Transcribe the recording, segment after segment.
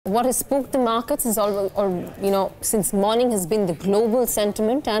what has spooked the markets is since morning has been the global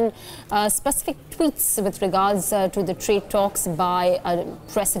sentiment and specific tweets with regards to the trade talks by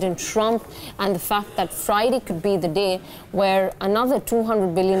President Trump, and the fact that Friday could be the day where another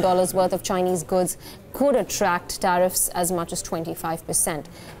 $200 billion worth of Chinese goods could attract tariffs as much as 25%.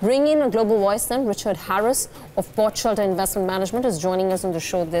 Bringing in a global voice then, Richard Harris of Portshelter Investment Management is joining us on the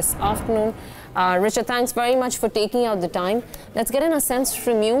show this afternoon. Richard, thanks very much for taking out the time. Let's get in a sense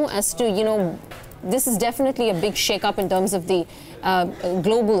from you as to, this is definitely a big shake-up in terms of the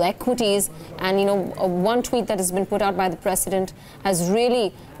global equities. And, one tweet that has been put out by the president has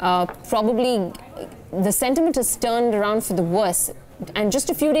really probably, the sentiment has turned around for the worse. And just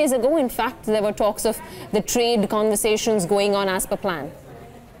a few days ago, in fact, there were talks of the trade conversations going on as per plan.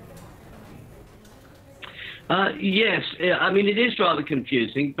 Yes, I mean, it is rather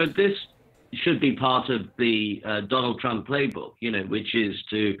confusing, but this should be part of the Donald Trump playbook, which is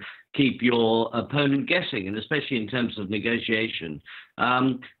to keep your opponent guessing, and especially in terms of negotiation.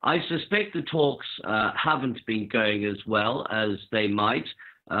 I suspect the talks haven't been going as well as they might.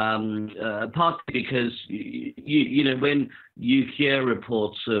 Partly because, when you hear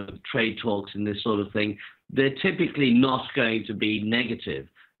reports of trade talks and this sort of thing, they're typically not going to be negative.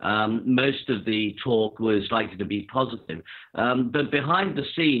 Most of the talk was likely to be positive. But behind the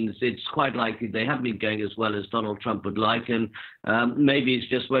scenes, it's quite likely they haven't been going as well as Donald Trump would like. And maybe he's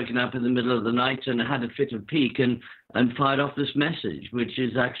just woken up in the middle of the night and had a fit of pique and fired off this message, which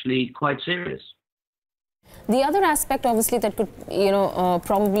is actually quite serious. The other aspect, obviously, that could,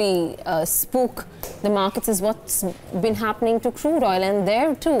 probably spook the markets is what's been happening to crude oil. And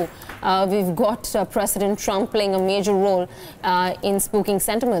there, too, we've got President Trump playing a major role in spooking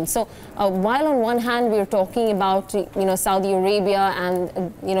sentiment. So while on one hand, we're talking about, Saudi Arabia and,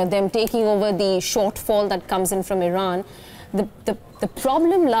 them taking over the shortfall that comes in from Iran, the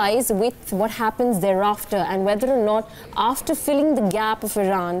problem lies with what happens thereafter and whether or not, after filling the gap of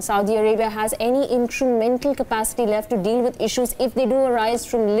Iran, Saudi Arabia has any incremental capacity left to deal with issues if they do arise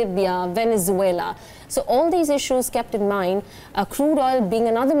from Libya, Venezuela. So all these issues kept in mind, crude oil being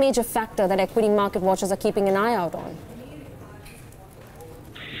another major factor that equity market watchers are keeping an eye out on.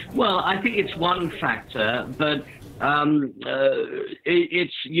 Well, I think it's one factor, but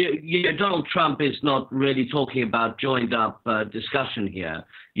Donald Trump is not really talking about joined up discussion here.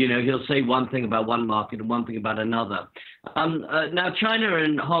 He'll say one thing about one market and one thing about another. Now, China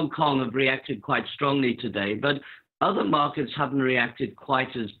and Hong Kong have reacted quite strongly today, but other markets haven't reacted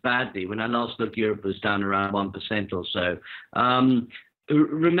quite as badly. When I last looked, Europe was down around 1% or so.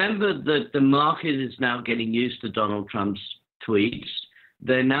 Remember that the market is now getting used to Donald Trump's tweets.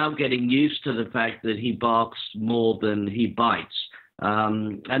 They're now getting used to the fact that he barks more than he bites.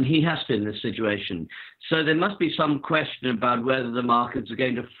 And he has to in this situation. So there must be some question about whether the markets are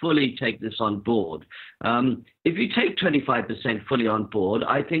going to fully take this on board. If you take 25% fully on board,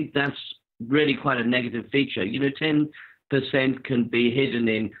 I think that's really quite a negative feature. 10% can be hidden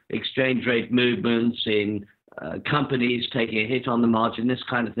in exchange rate movements, in companies taking a hit on the margin, this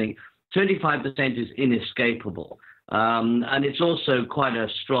kind of thing. 25% is inescapable. And it's also quite a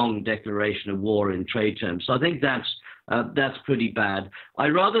strong declaration of war in trade terms. So I think that's pretty bad. I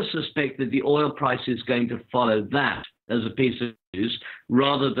rather suspect that the oil price is going to follow that as a piece of news,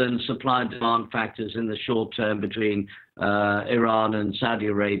 rather than supply and demand factors in the short term between Iran and Saudi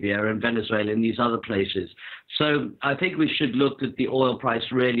Arabia and Venezuela and these other places. So I think we should look at the oil price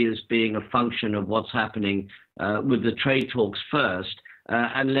really as being a function of what's happening with the trade talks first.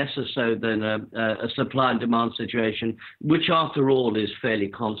 And less so than a supply and demand situation, which after all is fairly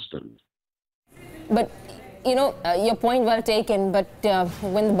constant. But, your point well taken, but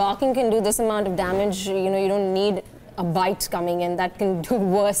when the barking can do this amount of damage, you don't need a bite coming in that can do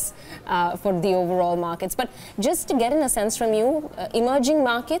worse for the overall markets. But just to get in a sense from you, emerging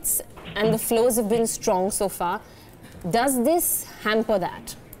markets and the flows have been strong so far. Does this hamper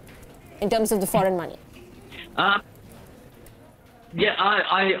that in terms of the foreign money? Yeah,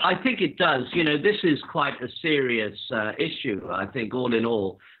 I think it does. This is quite a serious issue, I think, all in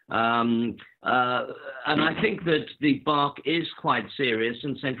all. And I think that the bark is quite serious,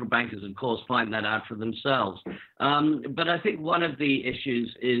 and central bankers, of course, find that out for themselves. But I think one of the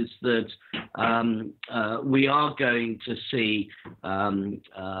issues is that we are going to see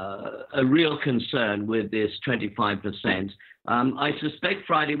a real concern with this 25%. I suspect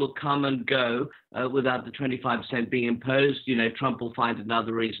Friday will come and go without the 25% being imposed. Trump will find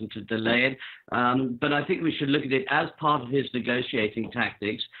another reason to delay it. But I think we should look at it as part of his negotiating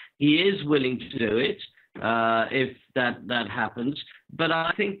tactics. He is willing to do it. if that happens. But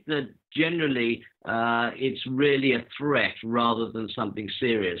I think that generally it's really a threat rather than something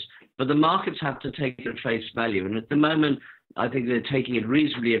serious. But the markets have to take it at face value. And at the moment, I think they're taking it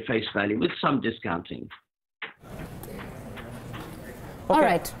reasonably at face value with some discounting. Okay. All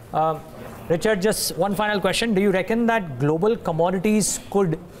right. Richard, just one final question. Do you reckon that global commodities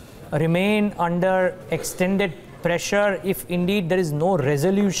could remain under extended pressure if indeed there is no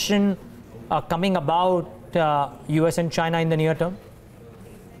resolution coming about US and China in the near term?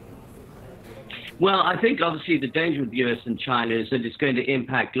 Well, I think obviously the danger with the US and China is that it's going to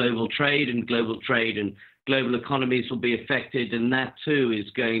impact global trade and global economies will be affected, and that too is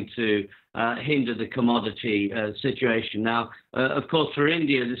going to hinder the commodity situation. Now, of course, for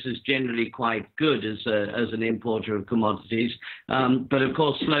India, this is generally quite good as an importer of commodities, but of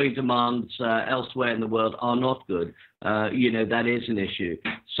course, slowing demands elsewhere in the world are not good. That is an issue.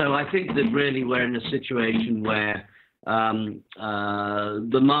 So I think that really we're in a situation where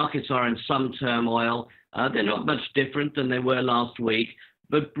the markets are in some turmoil. They're not much different than they were last week.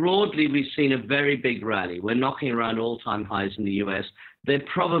 But broadly, we've seen a very big rally. We're knocking around all-time highs in the US. There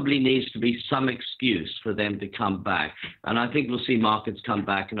probably needs to be some excuse for them to come back. And I think we'll see markets come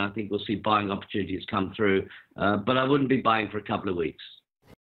back, and I think we'll see buying opportunities come through. But I wouldn't be buying for a couple of weeks.